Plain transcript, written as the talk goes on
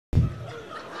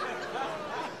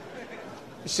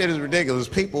Shit is ridiculous.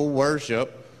 People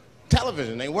worship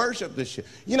television. They worship this shit.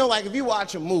 You know, like if you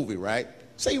watch a movie, right?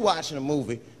 Say you're watching a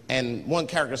movie and one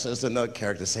character says to another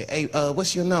character, say, hey,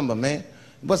 what's your number, man?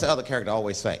 What's the other character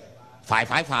always say?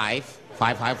 555,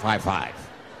 5555.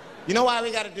 You know why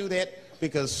we got to do that?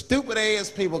 Because stupid ass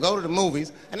people go to the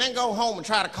movies and then go home and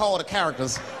try to call the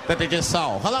characters that they just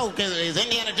saw. Hello, is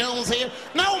Indiana Jones here?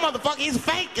 No, motherfucker, he's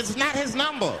fake. It's not his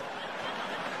number.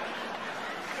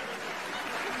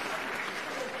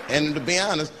 And to be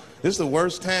honest, this is the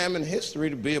worst time in history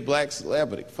to be a black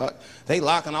celebrity. Fuck, they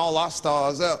locking all our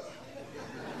stars up.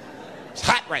 It's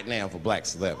hot right now for black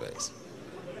celebrities.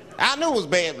 I knew it was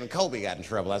bad when Kobe got in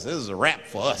trouble. I said, this is a wrap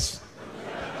for us.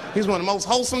 He's one of the most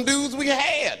wholesome dudes we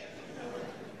had.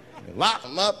 They locked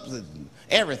him up,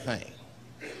 everything.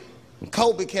 And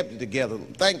Kobe kept it together.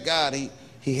 Thank God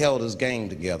he held his game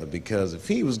together, because if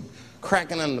he was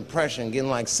cracking under pressure and getting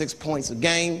like 6 points a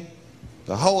game,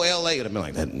 the whole LA would have been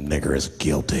like, that nigger is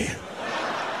guilty.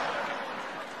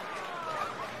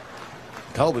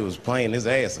 Kobe was playing his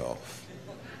ass off.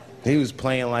 He was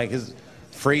playing like his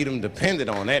freedom depended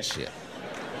on that shit.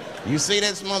 You see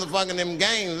this motherfucker in them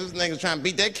games, this nigga's trying to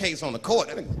beat that case on the court.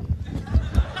 That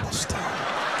nigga, stop.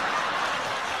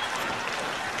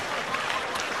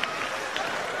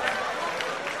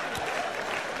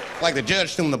 Like the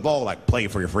judge threw him the ball, like, play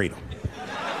for your freedom.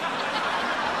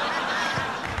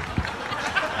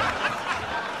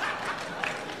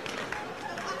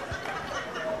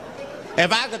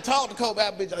 If I could talk to Kobe,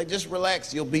 I'd be like, just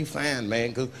relax, you'll be fine, man,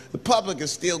 because the public is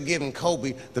still giving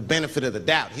Kobe the benefit of the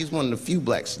doubt. He's one of the few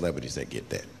black celebrities that get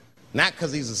that. Not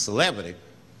because he's a celebrity,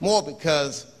 more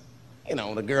because, you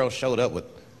know, the girl showed up with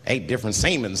 8 different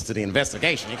semens to the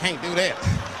investigation. You can't do that.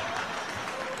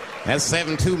 That's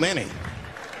 7 too many.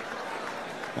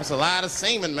 That's a lot of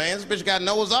semen, man. This bitch got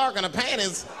Noah's Ark in her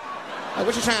panties. Like,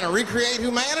 what, you trying to recreate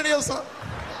humanity or something?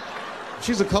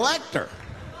 She's a collector.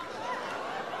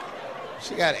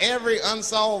 She got every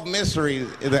unsolved mystery.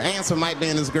 The answer might be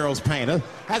in this girl's paint.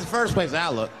 That's the first place I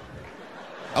look.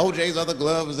 OJ's other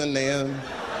glove is in there.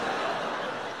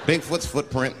 Bigfoot's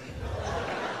footprint.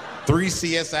 3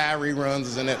 CSI reruns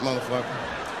is in that motherfucker.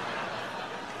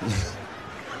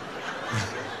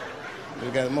 We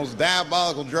got the most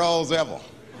diabolical draws ever.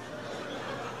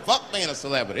 Fuck being a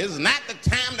celebrity. This is not the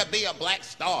time to be a black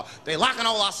star. They're locking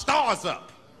all our stars up.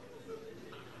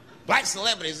 Black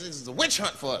celebrities, this is a witch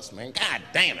hunt for us, man. God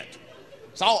damn it.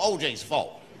 It's all OJ's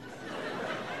fault.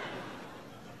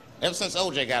 Ever since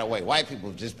OJ got away, white people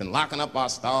have just been locking up our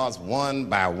stars one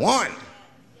by one.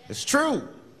 It's true.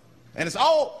 And it's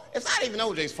not even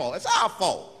OJ's fault. It's our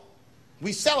fault.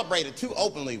 We celebrated too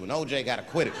openly when OJ got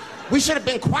acquitted. We should have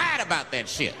been quiet about that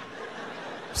shit.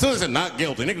 As soon as it's not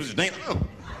guilty, niggas just damn.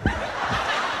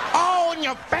 Oh, in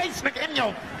your face, nigga, in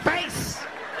your face.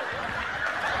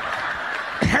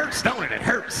 It hurts, don't it? It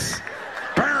hurts.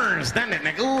 Burns, doesn't it,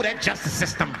 nigga? Ooh, that justice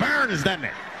system burns, doesn't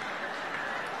it?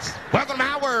 Welcome to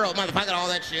my world, motherfucker, all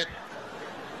that shit.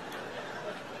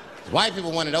 White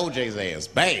people wanted OJ's ass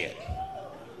bad.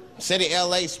 City of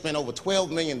LA spent over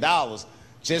 $12 million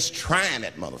just trying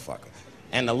that motherfucker.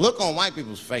 And the look on white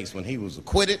people's face when he was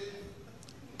acquitted,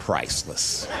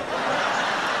 priceless.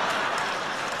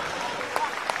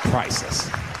 Priceless.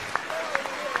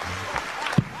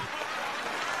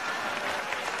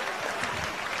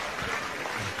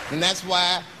 And that's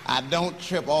why I don't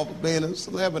trip off of being a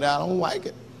celebrity. I don't like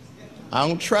it. I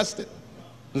don't trust it.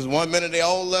 There's 1 minute they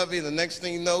all love you, the next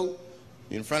thing you know,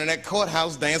 you're in front of that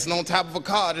courthouse dancing on top of a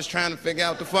car just trying to figure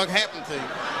out what the fuck happened to you.